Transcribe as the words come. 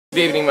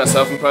Good evening,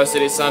 myself and post.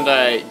 It is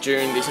Sunday,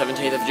 June the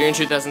 17th of June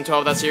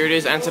 2012, that's here it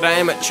is, and today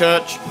I'm at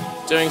church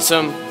doing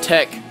some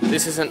tech.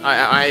 This isn't,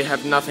 I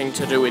have nothing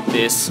to do with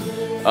this,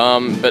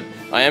 but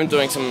I am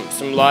doing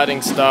some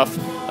lighting stuff.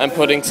 I'm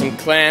putting some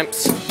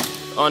clamps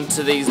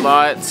onto these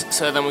lights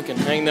so then we can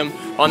hang them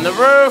on the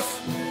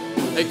roof.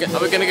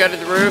 Are we going to go to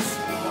the roof?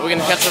 Are we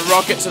going to catch a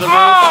rocket to the roof?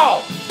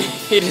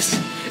 Oh! It is...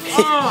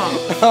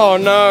 Oh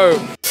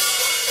no!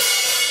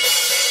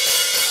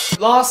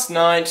 Last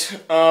night,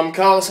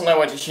 Carlos and I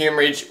went to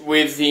Humeridge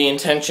with the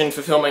intention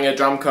for filming a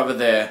drum cover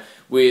there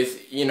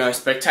with, you know,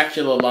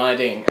 spectacular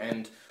lighting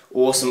and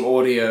awesome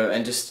audio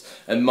and just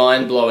a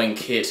mind-blowing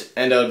kit,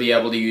 and I'd be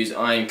able to use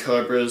Iron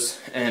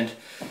Cobras, and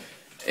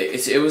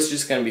it was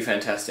just going to be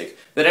fantastic.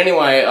 But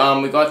anyway,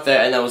 we got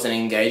there and that was an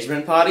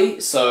engagement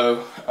party,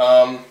 so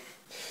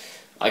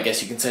I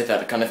guess you can say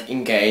that it kind of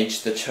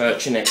engaged the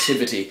church in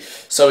activity.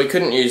 So we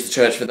couldn't use the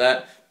church for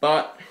that,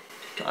 but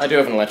I do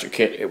have an electric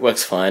kit, it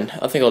works fine.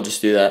 I think I'll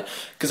just do that.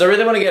 Because I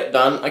really want to get it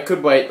done. I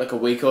could wait like a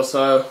week or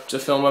so to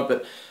film it,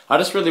 but I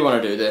just really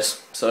want to do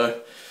this.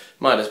 So,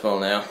 might as well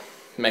now.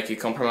 Make a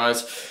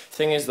compromise.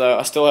 Thing is though,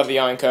 I still have the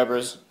Iron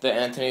Cobras, the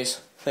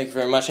Anthony's. Thank you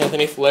very much,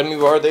 Anthony, for letting me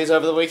borrow these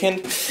over the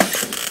weekend.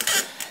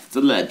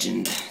 The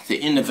legend, the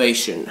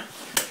innovation.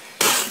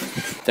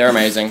 They're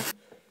amazing.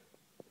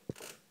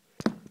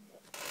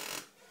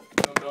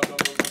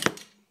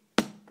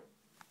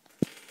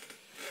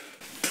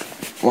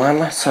 Why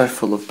am I so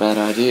full of bad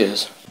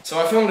ideas? So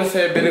I filmed a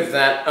fair bit of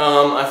that.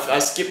 I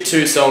skipped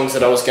 2 songs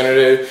that I was going to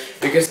do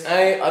because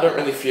A, I don't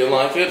really feel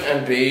like it,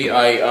 and B,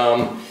 I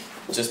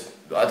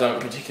don't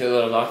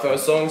particularly like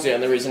those songs. The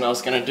only reason I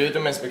was going to do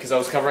them is because I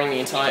was covering the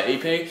entire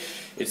EP.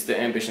 It's the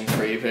Ambition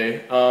 3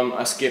 EP.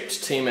 I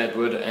skipped Team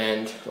Edward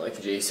and like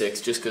the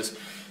G6 just because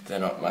they're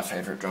not my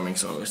favourite drumming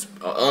songs.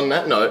 On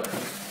that note,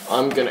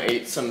 I'm going to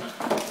eat some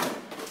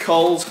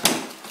Coles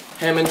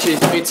ham and cheese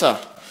pizza.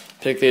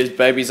 Pick these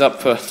babies up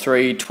for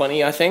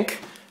 $3.20, I think,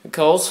 at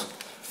Coles.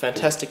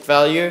 Fantastic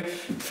value,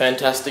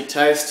 fantastic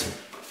taste,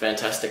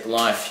 fantastic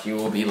life you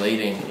will be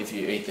leading if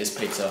you eat this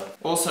pizza.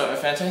 Also, a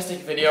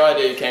fantastic video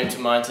idea came to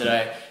mind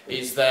today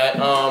is that,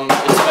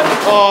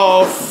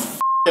 oh,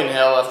 f***ing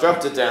hell, I've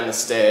dropped it down the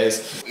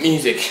stairs.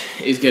 Music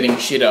is getting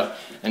shitter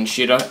and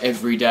shitter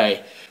every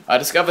day. I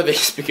discovered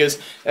this because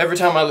every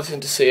time I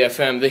listen to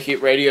CFM, the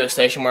hit radio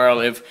station where I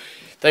live,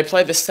 they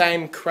play the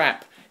same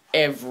crap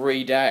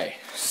every day.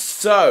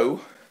 So,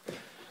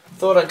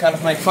 thought I'd kind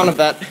of make fun of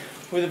that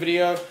with a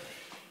video,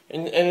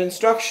 an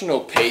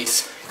instructional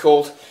piece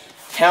called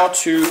How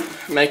to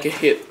Make a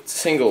Hit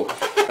Single.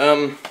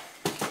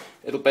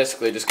 It'll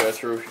basically just go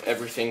through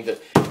everything that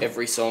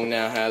every song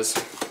now has.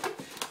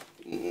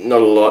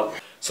 Not a lot.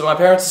 So my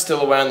parents are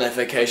still away on their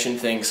vacation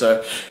thing,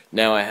 so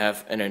now I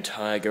have an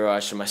entire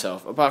garage to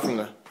myself, apart from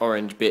the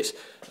orange bit,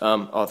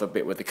 the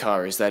bit where the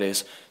car is, that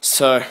is.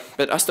 So,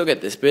 but I still get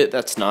this bit,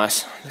 that's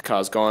nice, the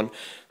car's gone.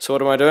 So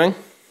what am I doing?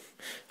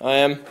 I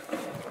am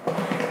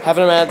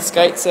having a mad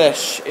skate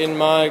sesh in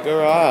my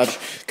garage.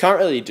 Can't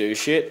really do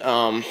shit, so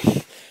I'm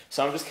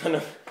just kind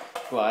of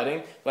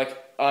gliding. Like,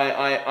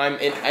 I'm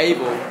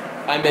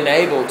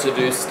enabled to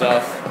do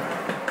stuff,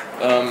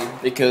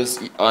 because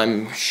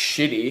I'm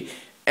shitty,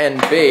 and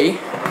B,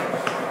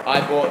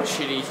 I bought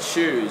shitty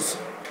shoes.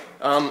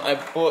 I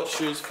bought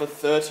shoes for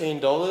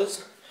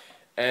 $13,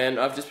 and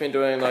I've just been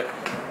doing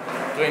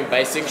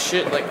basic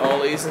shit, like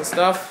ollies and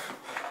stuff,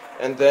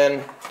 and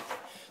then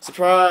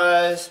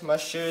surprise, my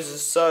shoes are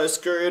so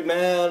screwed,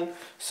 man.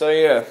 So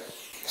yeah,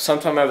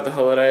 sometime over the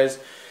holidays,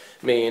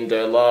 me and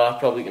La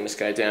probably gonna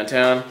skate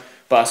downtown,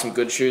 buy some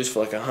good shoes for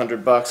like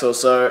 $100 or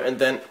so, and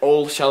then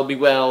all shall be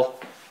well.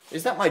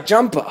 Is that my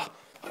jumper?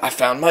 I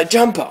found my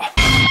jumper.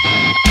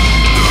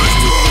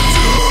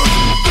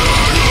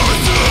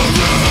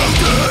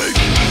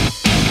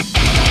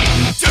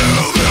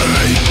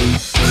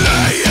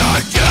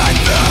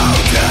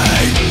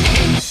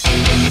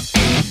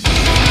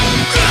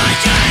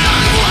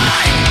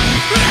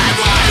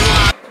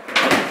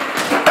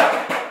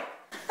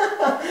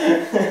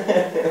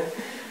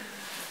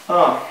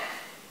 Oh.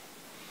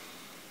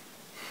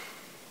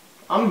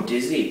 I'm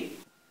dizzy.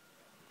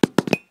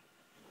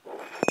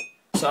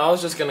 So I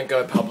was just gonna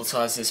go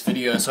publicize this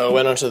video, so I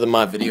went onto the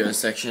My Videos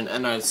section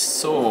and I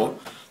saw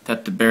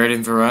that the Buried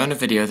in Verona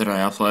video that I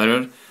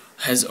uploaded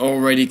has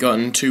already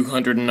gotten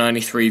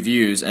 293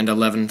 views and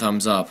 11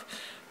 thumbs up.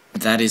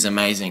 That is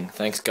amazing.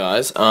 Thanks,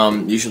 guys.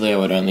 Usually I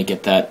would only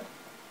get that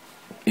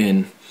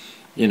in,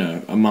 you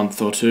know, a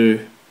month or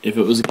 2 if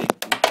it was.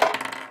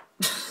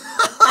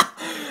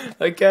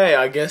 Okay,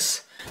 I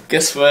guess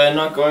we're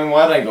not going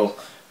wide angle.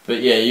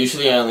 But yeah,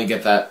 usually I only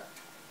get that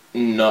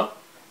not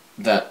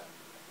that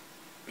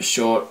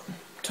short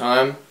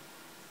time.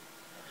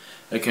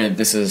 Okay,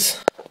 this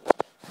is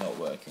not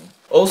working.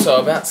 Also,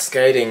 about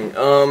skating,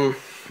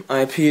 I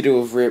appear to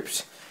have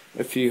ripped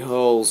a few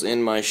holes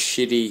in my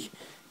shitty,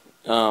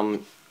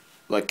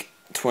 like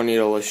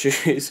 $20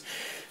 shoes.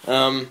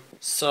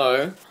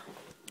 So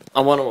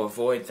I want to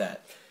avoid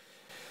that.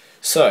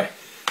 So,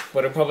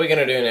 what I'm probably going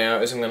to do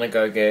now is I'm going to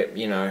go get,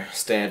 you know,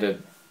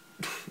 standard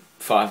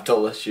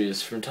 $5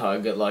 shoes from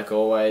Target like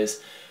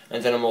always,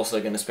 and then I'm also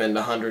going to spend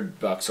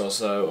 $100 or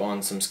so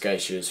on some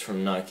skate shoes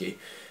from Nike,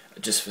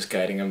 just for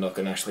skating. I'm not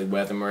going to actually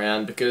wear them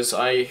around because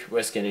I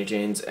wear skinny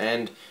jeans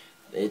and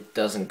it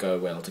doesn't go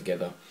well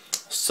together.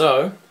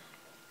 So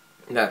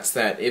that's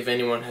that. If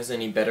anyone has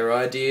any better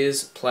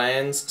ideas,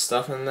 plans,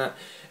 stuff like that,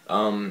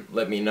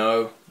 let me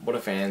know. What are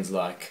fans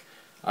like?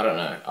 I don't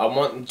know. I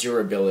want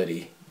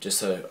durability, just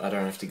so I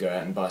don't have to go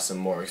out and buy some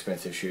more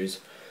expensive shoes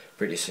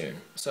pretty soon.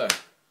 So,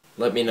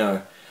 let me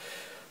know.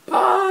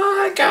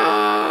 Bye,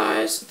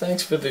 guys!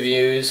 Thanks for the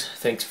views.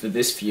 Thanks for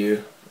this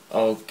view.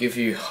 I'll give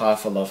you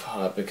half a love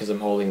heart because I'm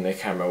holding the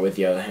camera with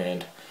the other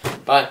hand.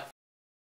 Bye.